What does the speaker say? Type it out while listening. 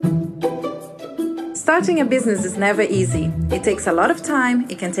Starting a business is never easy. It takes a lot of time,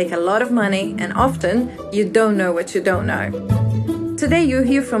 it can take a lot of money, and often you don't know what you don't know. Today you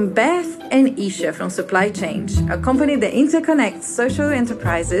hear from Beth and Isha from Supply Change, a company that interconnects social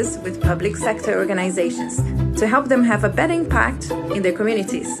enterprises with public sector organizations to help them have a better impact in their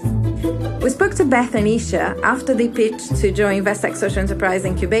communities. We spoke to Beth and Isha after they pitched to join Investec Social Enterprise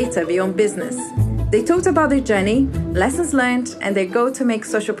Incubator Beyond Business. They talked about their journey, lessons learned, and their goal to make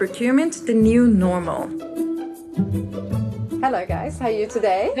social procurement the new normal. Hello guys, how are you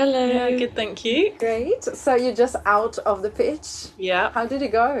today? Hello. Yeah, good, thank you. Great. So you're just out of the pitch? Yeah. How did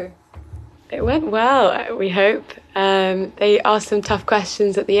it go? It went well, we hope. They asked some tough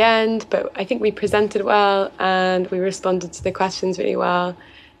questions at the end, but I think we presented well and we responded to the questions really well.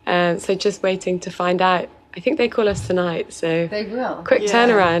 So just waiting to find out. I think they call us tonight, so they will. Quick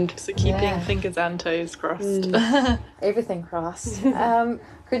turnaround. So keeping fingers and toes crossed. Everything crossed.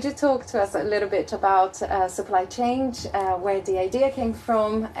 Could you talk to us a little bit about Supply Change, where the idea came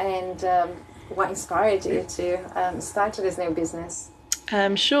from, and what inspired you to start this new business?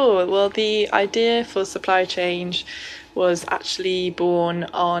 Sure. Well, the idea for Supply Change was actually born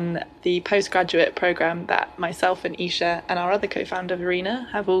on the postgraduate programme that myself and Isha and our other co-founder Verena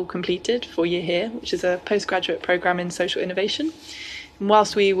have all completed for Year Here, which is a postgraduate programme in social innovation. And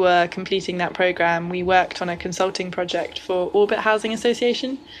whilst we were completing that programme, we worked on a consulting project for Orbit Housing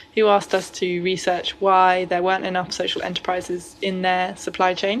Association, who asked us to research why there weren't enough social enterprises in their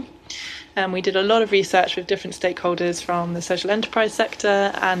supply chain. And we did a lot of research with different stakeholders from the social enterprise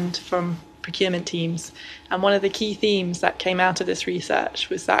sector and from procurement teams. And one of the key themes that came out of this research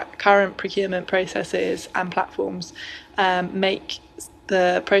was that current procurement processes and platforms make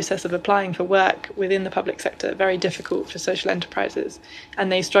the process of applying for work within the public sector very difficult for social enterprises,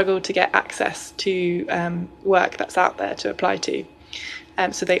 and they struggle to get access to work that's out there to apply to.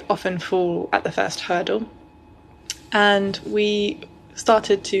 So they often fall at the first hurdle. And we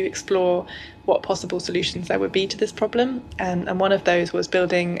started to explore what possible solutions there would be to this problem, and one of those was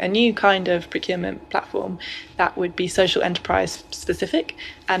building a new kind of procurement platform that would be social enterprise specific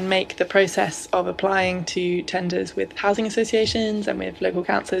and make the process of applying to tenders with housing associations and with local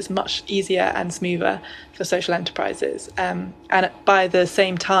councils much easier and smoother for social enterprises, and by the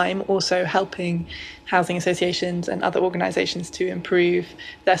same time also helping housing associations and other organisations to improve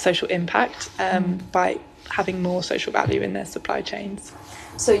their social impact by having more social value in their supply chains.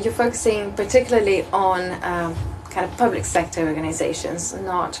 So you're focusing particularly on kind of public sector organisations,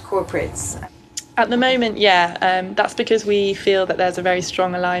 not corporates? At the moment, that's because we feel that there's a very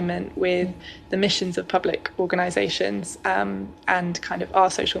strong alignment with the missions of public organisations and kind of our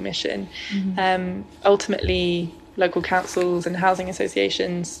social mission. Ultimately, local councils and housing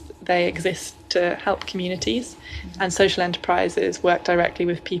associations, they exist to help communities, and social enterprises work directly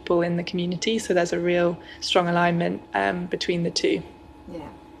with people in the community, so there's a real strong alignment between the two. Yeah,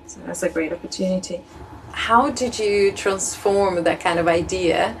 so that's a great opportunity. How did you transform that kind of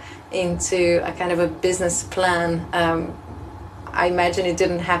idea into a kind of a business plan? I imagine it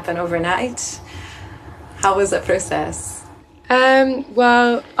didn't happen overnight. How was that process?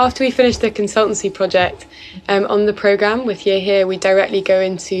 Well, after we finished the consultancy project on the programme with Year Here, we directly go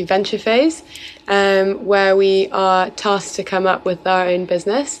into venture phase, where we are tasked to come up with our own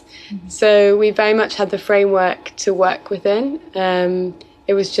business. So we very much had the framework to work within.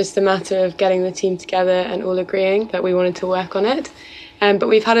 It was just a matter of getting the team together and all agreeing that we wanted to work on it. But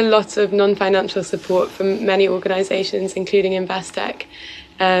we've had a lot of non-financial support from many organisations, including Investec,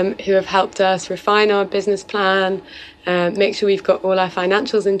 who have helped us refine our business plan, make sure we've got all our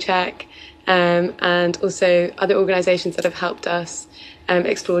financials in check, and also other organisations that have helped us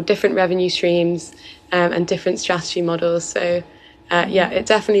explore different revenue streams and different strategy models. So it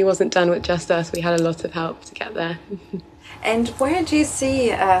definitely wasn't done with just us. We had a lot of help to get there. And where do you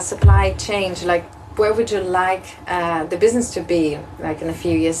see Supply Change? Like, where would you like the business to be, like in a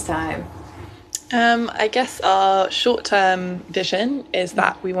few years' time? I guess our short-term vision is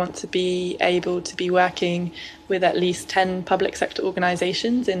that we want to be able to be working with at least 10 public sector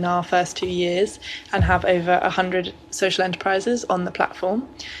organisations in our first 2 years and have over 100 social enterprises on the platform.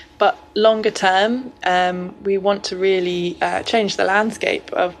 But longer term, we want to really change the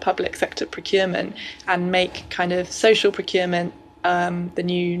landscape of public sector procurement and make kind of social procurement the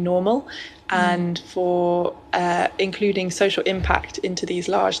new normal, and for including social impact into these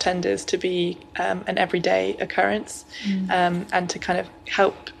large tenders to be an everyday occurrence, and to kind of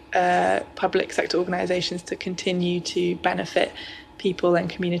help public sector organisations to continue to benefit people and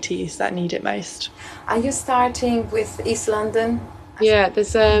communities that need it most. Are you starting with East London? Yeah,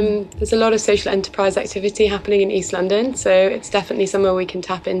 there's a lot of social enterprise activity happening in East London, so it's definitely somewhere we can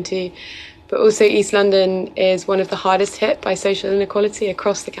tap into. But also East London is one of the hardest hit by social inequality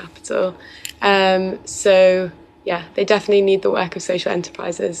across the capital. So yeah, they definitely need the work of social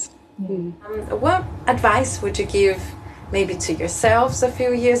enterprises. What advice would you give maybe to yourselves a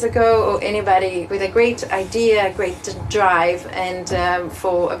few years ago, or anybody with a great idea, a great drive, and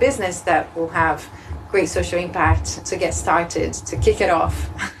for a business that will have great social impact to get started, to kick it off?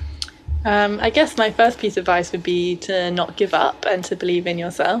 I guess my first piece of advice would be to not give up and to believe in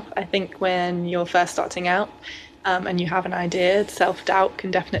yourself. I think when you're first starting out and you have an idea, self-doubt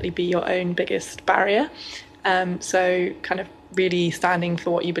can definitely be your own biggest barrier. So kind of really standing for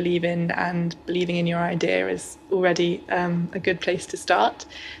what you believe in and believing in your idea is already a good place to start.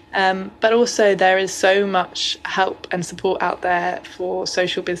 But also there is so much help and support out there for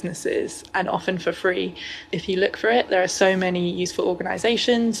social businesses, and often for free. If you look for it, there are so many useful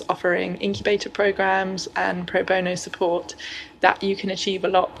organisations offering incubator programmes and pro bono support that you can achieve a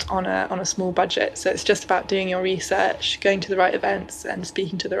lot on a small budget. So it's just about doing your research, going to the right events and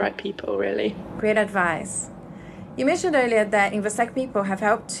speaking to the right people, really. Great advice. You mentioned earlier that Investec people have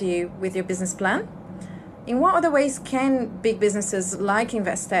helped you with your business plan. In what other ways can big businesses like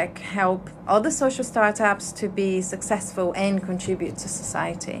Investec help other social startups to be successful and contribute to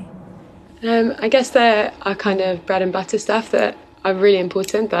society? I guess there are kind of bread and butter stuff that are really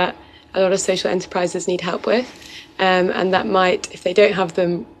important that a lot of social enterprises need help with. And that might, if they don't have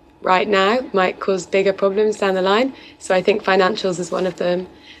them right now, might cause bigger problems down the line. So I think financials is one of them,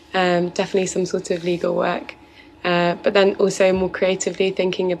 definitely some sort of legal work. But then also more creatively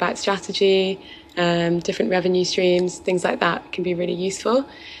thinking about strategy, different revenue streams, things like that can be really useful.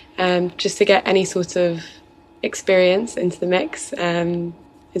 Just to get any sort of experience into the mix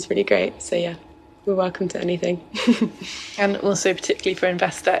is really great. So yeah, we're welcome to anything. And also particularly for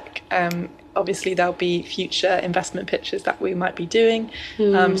Investec, obviously there'll be future investment pitches that we might be doing.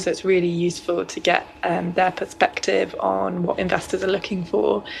 So it's really useful to get their perspective on what investors are looking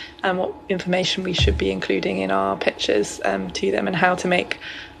for and what information we should be including in our pitches to them, and how to make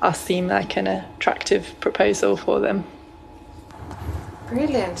us seem like an attractive proposal for them.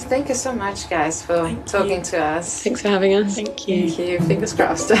 Brilliant. Thank you so much, guys, for talking to us. Thanks for having us. Thank you. Thank you. Fingers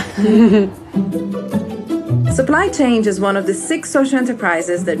crossed. Supply Change is one of the 6 social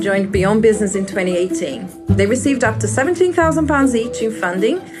enterprises that joined Beyond Business in 2018. They received up to £17,000 each in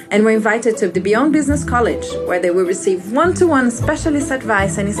funding and were invited to the Beyond Business College, where they will receive one-to-one specialist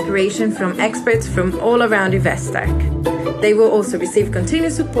advice and inspiration from experts from all around Investec. They will also receive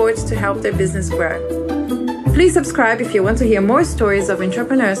continued support to help their business grow. Please subscribe if you want to hear more stories of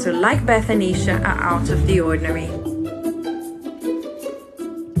entrepreneurs who, like Beth and Isha, are out of the ordinary.